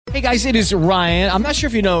Hey guys, it is Ryan. I'm not sure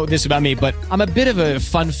if you know this about me, but I'm a bit of a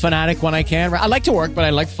fun fanatic when I can. I like to work, but I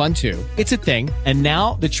like fun too. It's a thing. And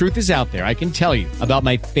now the truth is out there. I can tell you about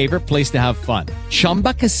my favorite place to have fun.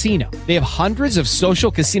 Chumba Casino. They have hundreds of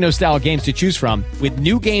social casino style games to choose from with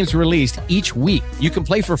new games released each week. You can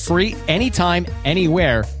play for free anytime,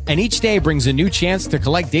 anywhere. And each day brings a new chance to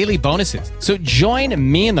collect daily bonuses. So join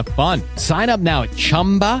me in the fun. Sign up now at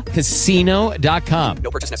ChumbaCasino.com.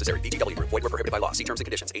 No purchase necessary. VGW. Void where prohibited by law. See terms and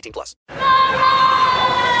conditions. 18+.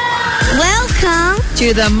 Welcome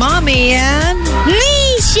to the Mommy and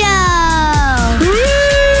Me Show.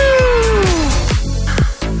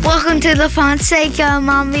 Welcome to the Fonseca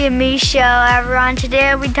Mommy and Me Show, everyone.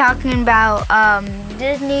 Today we'll be talking about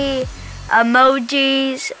Disney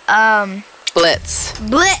emojis. Blitz.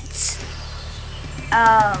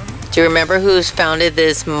 Do you remember who's founded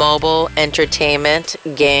this mobile entertainment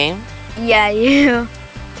game? Yeah, you.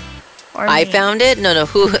 Or I me. found it? No,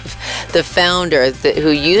 who? The founder, who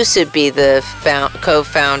used to be the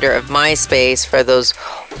co-founder of MySpace for those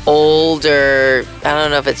older, I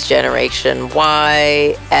don't know if it's Generation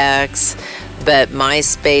Y, X, but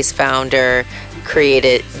MySpace founder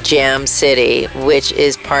created Jam City, which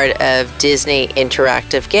is part of Disney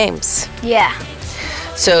Interactive Games. Yeah.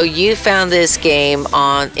 So you found this game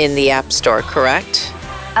in the App Store, correct?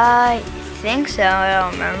 I think so. I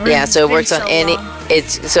don't remember. Yeah, so it works on any. Long.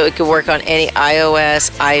 So it could work on any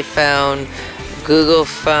iOS, iPhone, Google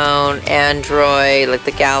phone, Android, like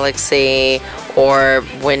the Galaxy, or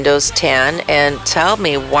Windows 10. And tell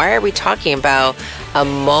me, why are we talking about a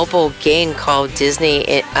mobile game called Disney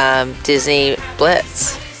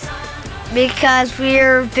Blitz? Because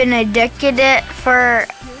we've been addicted it for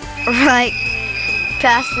like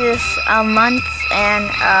past this month, and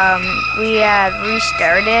we had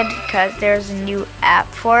restarted because there's a new app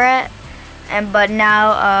for it, but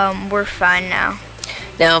now we're fine now.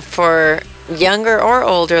 Now, for younger or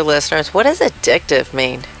older listeners, what does addictive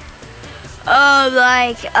mean? Oh,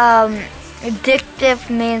 like addictive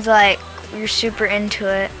means like you're super into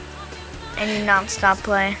it and you non-stop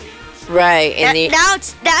play. Right, and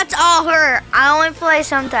That's all her. I only play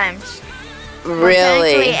sometimes. Really?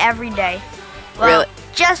 Technically every day. Well, Really?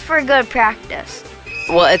 just for good practice.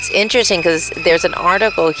 Well, it's interesting because there's an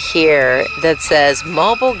article here that says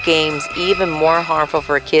mobile games even more harmful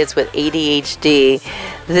for kids with ADHD.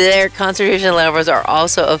 Their concentration levels are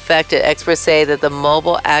also affected. Experts say that the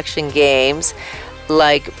mobile action games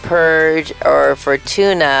like Purge or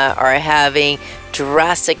Fortuna are having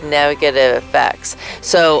drastic negative effects.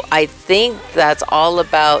 So I think that's all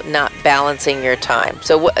about not balancing your time.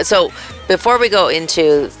 So before we go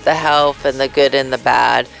into the health and the good and the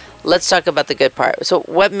bad, let's talk about the good part. So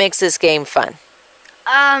what makes this game fun?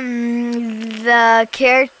 The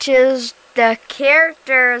characters got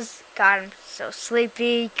him so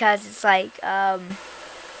sleepy because it's like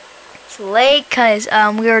it's late because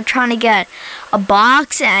we were trying to get a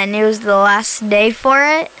box and it was the last day for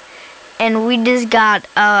it, and we just got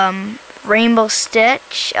Rainbow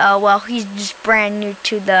Stitch. Well, he's just brand new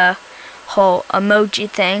to the whole emoji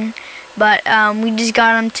thing, but we just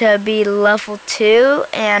got him to be level 2,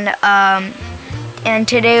 and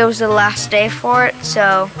today was the last day for it,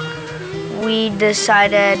 so we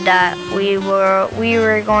decided that we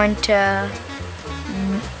were going to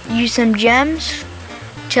use some gems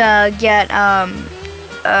to get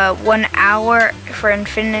 1 hour for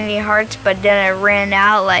Infinity Hearts, but then it ran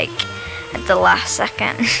out like at the last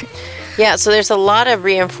second. Yeah, so there's a lot of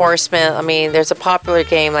reinforcement. I mean, there's a popular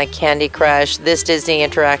game like Candy Crush. This Disney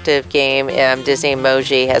interactive game, Disney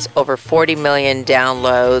Emoji, has over 40 million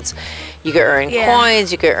downloads. You could earn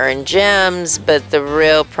coins, you could earn gems, but the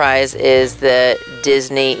real prize is the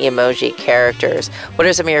Disney emoji characters. What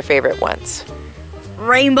are some of your favorite ones?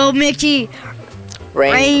 Rainbow Mickey.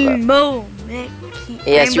 Rainbow Mickey.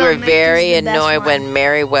 Yes, Rainbow you were very Mickey's the best annoyed one. when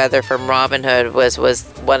Merryweather from Robin Hood was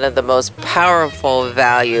one of the most powerful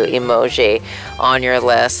value emoji on your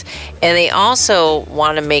list. And they also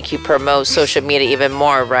want to make you promote social media even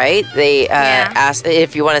more, right? They ask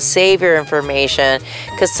if you want to save your information,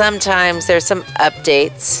 because sometimes there's some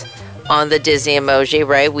updates on the Disney emoji,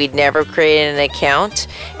 right? We'd never created an account,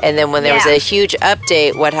 and then when there was a huge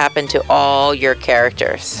update, what happened to all your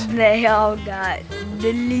characters? They all got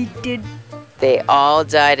deleted. They all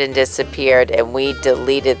died and disappeared, and we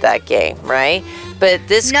deleted that game, right? But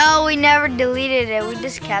this... No, we never deleted it. We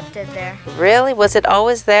just kept it there. Really? Was it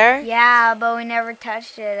always there? Yeah, but we never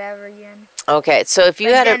touched it ever again. Okay, so if you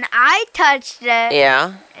But had then I touched it.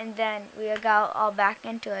 Yeah. And then we got all back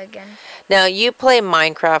into it again. Now, you play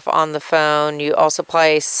Minecraft on the phone. You also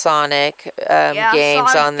play Sonic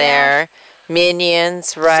games Sonic on there. Dash.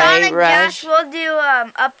 Minions, right? Sonic Rush. Dash, we'll do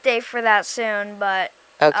update for that soon, but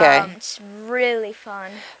Okay. it's really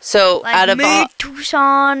fun. So Like out of all, to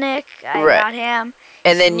Sonic, I Right. got him.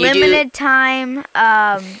 and then you Limited time,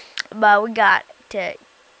 but we got to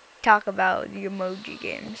talk about the emoji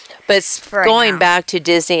games. But right going now. back to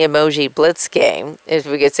Disney Emoji Blitz game, if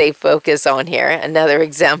we could say focus on here, another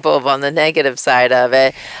example of on the negative side of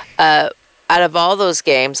it. Out of all those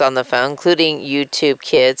games on the phone, including YouTube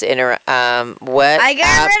Kids, what I got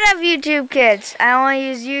app? rid of YouTube Kids. I only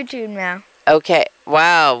use YouTube now. Okay,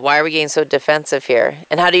 wow. Why are we getting so defensive here?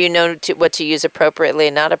 And how do you know what to use appropriately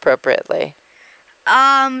and not appropriately?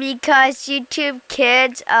 Because YouTube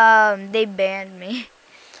Kids, they banned me.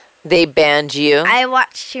 They banned you. I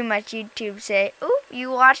watch too much YouTube. Say, "Ooh,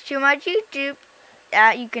 you watch too much YouTube.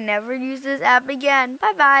 You can never use this app again.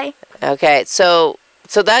 Bye bye." Okay, so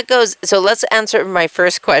that goes. So let's answer my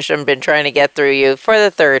first question. I've been trying to get through you for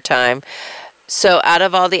the third time. So out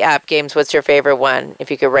of all the app games, what's your favorite one?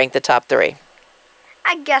 If you could rank the top 3.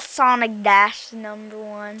 I guess Sonic Dash is number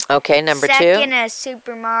 1. Okay, number 2. Second is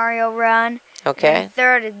Super Mario Run. Okay. And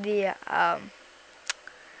third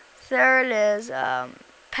is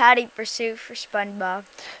Patty Pursuit for SpongeBob.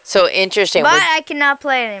 So interesting. But I cannot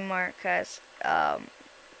play it anymore because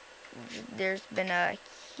there's been a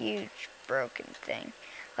huge broken thing.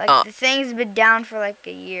 Like the thing's been down for like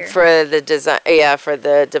a year. For the design, for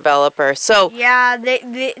the developer. So yeah,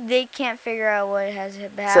 they can't figure out what has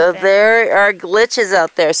happened. So there are glitches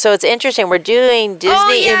out there. So it's interesting. We're doing Disney.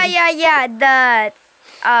 Oh yeah.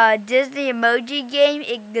 The Disney emoji game,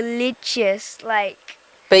 it glitches like.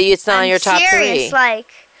 But it's not on your top serious, 3.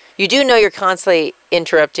 Like. You do know you're constantly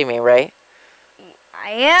interrupting me, right?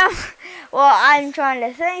 I am. Well, I'm trying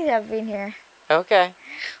to think something here. Okay.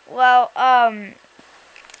 Well,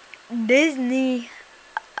 Disney.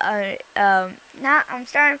 I'm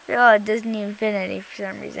starting to feel a Disney Infinity for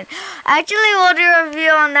some reason. Actually, we'll do a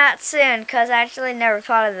review on that soon, because I actually never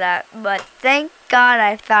thought of that. But thank God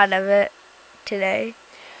I thought of it today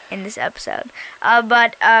in this episode.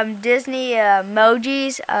 But Disney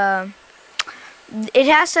emojis, it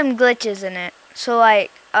has some glitches in it. So,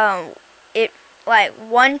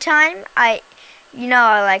 one time, I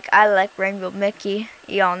like Rainbow Mickey.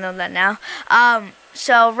 You all know that now.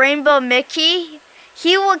 So Rainbow Mickey,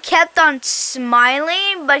 he kept on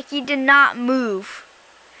smiling, but he did not move.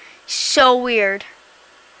 So weird.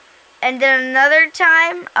 And then another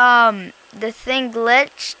time, the thing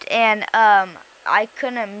glitched, and I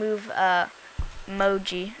couldn't move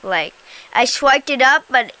emoji. Like, I swiped it up,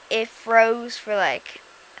 but it froze for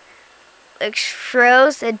it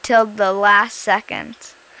froze until the last second.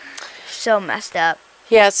 So messed up.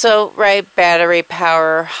 Yeah, so, right, battery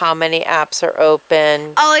power, how many apps are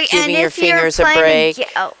open, giving your fingers a break.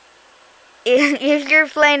 If you're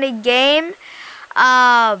playing a game,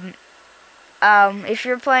 if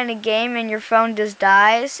you're playing a game and your phone just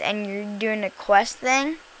dies and you're doing a quest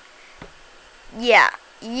thing, you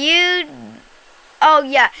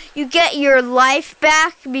get your life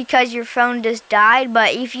back because your phone just died,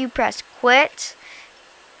 but if you press quit,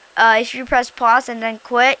 if you press pause and then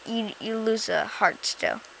quit, you lose a heart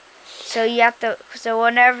still. So you have to. So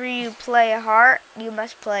whenever you play a heart, you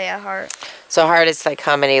must play a heart. So heart is like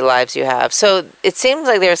how many lives you have. So it seems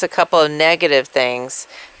like there's a couple of negative things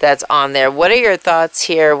that's on there. What are your thoughts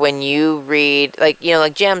here when you read, like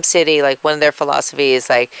Jam City, like one of their philosophies,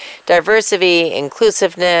 like diversity,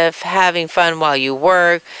 inclusiveness, having fun while you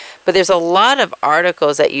work. But there's a lot of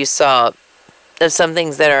articles that you saw of some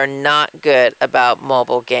things that are not good about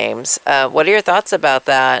mobile games. What are your thoughts about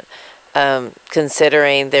that,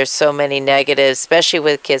 considering there's so many negatives, especially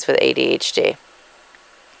with kids with ADHD?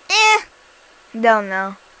 Don't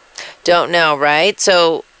know. Don't know, right?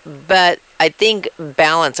 So, but I think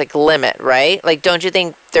balance, like limit, right? Like, don't you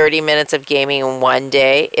think 30 minutes of gaming in one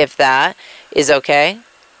day, if that, is okay?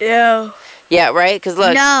 No. Yeah, right? Because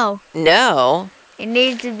look. No. It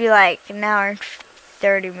needs to be like an hour and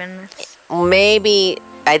 30 minutes. Maybe,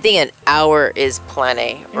 I think an hour is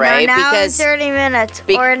plenty, right? No, an hour and 30 minutes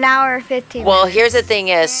or an hour and 15 Well, minutes. here's the thing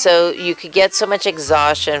is, so you could get so much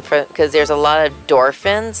exhaustion because there's a lot of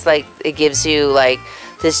endorphins. Like, it gives you, like,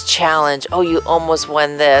 this challenge. Oh, you almost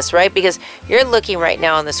won this, right? Because you're looking right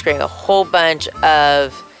now on the screen a whole bunch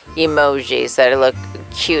of emojis that look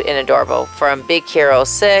cute and adorable. From Big Hero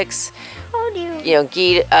 6,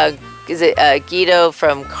 Guido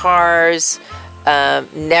from Cars,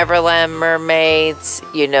 Neverland Mermaids,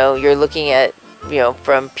 you're looking at,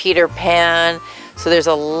 from Peter Pan. So there's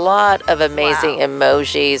a lot of amazing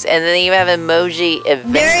emojis. And then you have emoji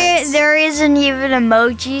events. There isn't even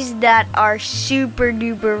emojis that are super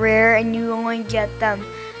duper rare and you only get them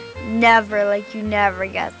never, like you never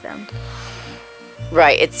get them.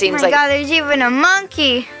 Right. It Oh seems my like God, there's even a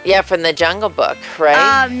monkey. yeah, from the Jungle Book,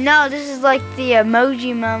 right? No, this is like the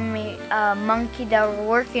emoji mummy monkey that we're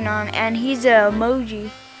working on, and he's an emoji,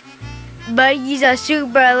 but he's a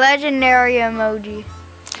super legendary emoji.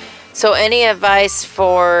 So, any advice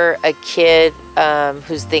for a kid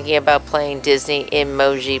who's thinking about playing Disney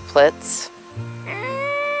Emoji Blitz?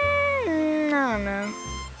 No.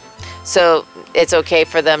 So it's okay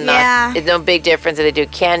for them not. Yeah. It's no big difference if they do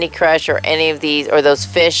Candy Crush or any of these or those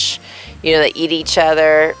fish, that eat each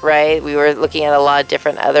other, right? We were looking at a lot of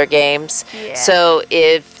different other games. Yeah. So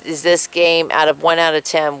is this game out of 1 out of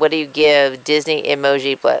 10? What do you give Disney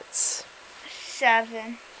Emoji Blitz?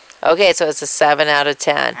 7. Okay, so it's a 7 out of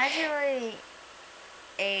 10. Actually,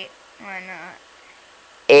 8. Why not?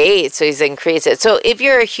 8, so he's increased it. So if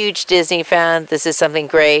you're a huge Disney fan, this is something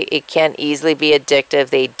great. It can easily be addictive.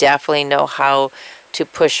 They definitely know how to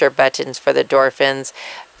push your buttons for the endorphins.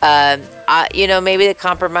 Maybe the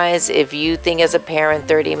compromise, if you think as a parent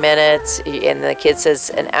 30 minutes and the kid says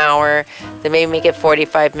an hour, then maybe make it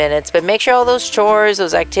 45 minutes. But make sure all those chores,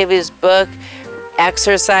 those activities, book,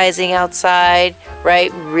 exercising outside,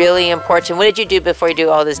 right? Really important. What did you do before you do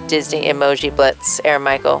all this Disney Emoji Blitz, Aaron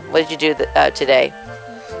Michael? What did you do today?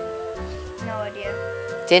 No idea.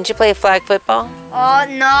 Didn't you play flag football? Oh,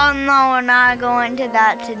 no, we're not going to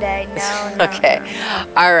that today. No. Okay. No.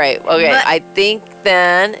 All right. Okay. But- I think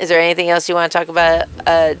then, is there anything else you want to talk about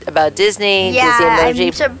Disney? Yeah, Disney Emoji?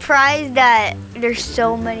 I'm surprised that there's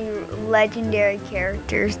so many legendary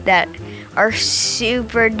characters that are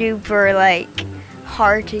super duper,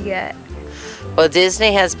 hard to get. Well,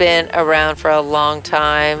 Disney has been around for a long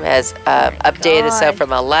time, has updated itself God.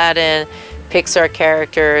 from Aladdin, Pixar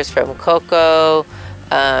characters from Coco,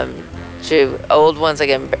 to old ones like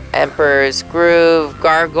Emperor's Groove,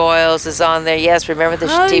 Gargoyles is on there. Yes, remember the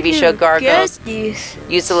TV show Gargoyles?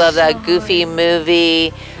 Used to love that Goofy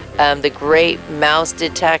movie, The Great Mouse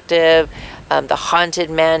Detective, The Haunted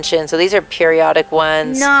Mansion. So these are periodic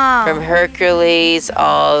ones from Hercules,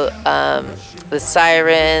 all the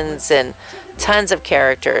Sirens, and tons of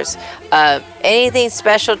characters. Anything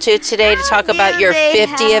special today to talk about your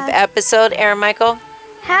 50th episode, Aaron Michael?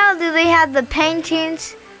 How do they have the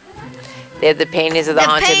paintings? They have the paintings of the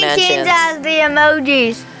Haunted paintings Mansions. as the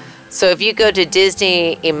emojis. So if you go to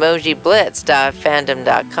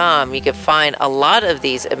DisneyEmojiBlitz.fandom.com, you can find a lot of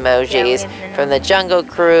these emojis, from the Jungle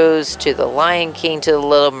Cruise to the Lion King to the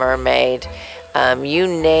Little Mermaid. You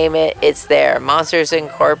name it, it's there. Monsters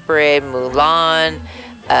Incorporated, Mulan.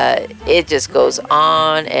 It just goes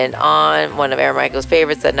on and on. One of Aaron Michael's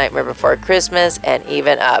favorites, The Nightmare Before Christmas, and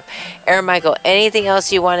even up. Aaron Michael, anything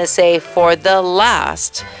else you want to say for the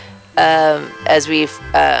last, as we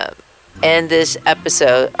end this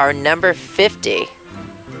episode, our number 50?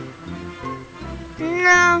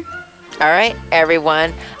 No. All right,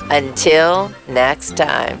 everyone. Until next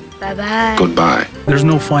time. Bye-bye. Goodbye. There's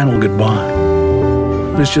no final goodbye.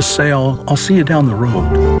 Let's just say I'll see you down the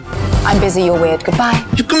road. I'm busy, you're weird. Goodbye.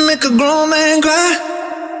 You can make a grown man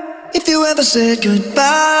cry if you ever said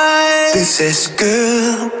goodbye. This is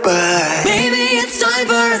goodbye. Maybe it's time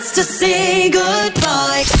for us to say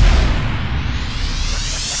goodbye.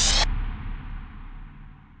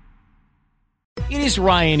 It is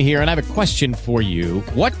Ryan here, and I have a question for you.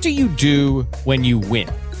 What do you do when you win?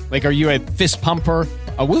 Are you a fist pumper,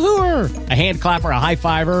 a woohooer, a hand clapper, a high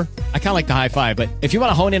fiver? I kind of like the high five, but if you want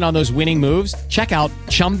to hone in on those winning moves, check out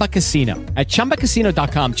Chumba Casino. At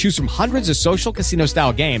ChumbaCasino.com, choose from hundreds of social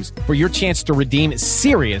casino-style games for your chance to redeem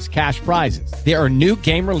serious cash prizes. There are new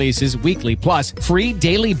game releases weekly, plus free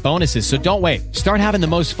daily bonuses. So don't wait. Start having the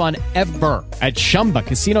most fun ever at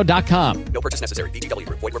ChumbaCasino.com. No purchase necessary. VGW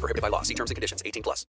Group. Void where prohibited by law. See terms and conditions. 18+.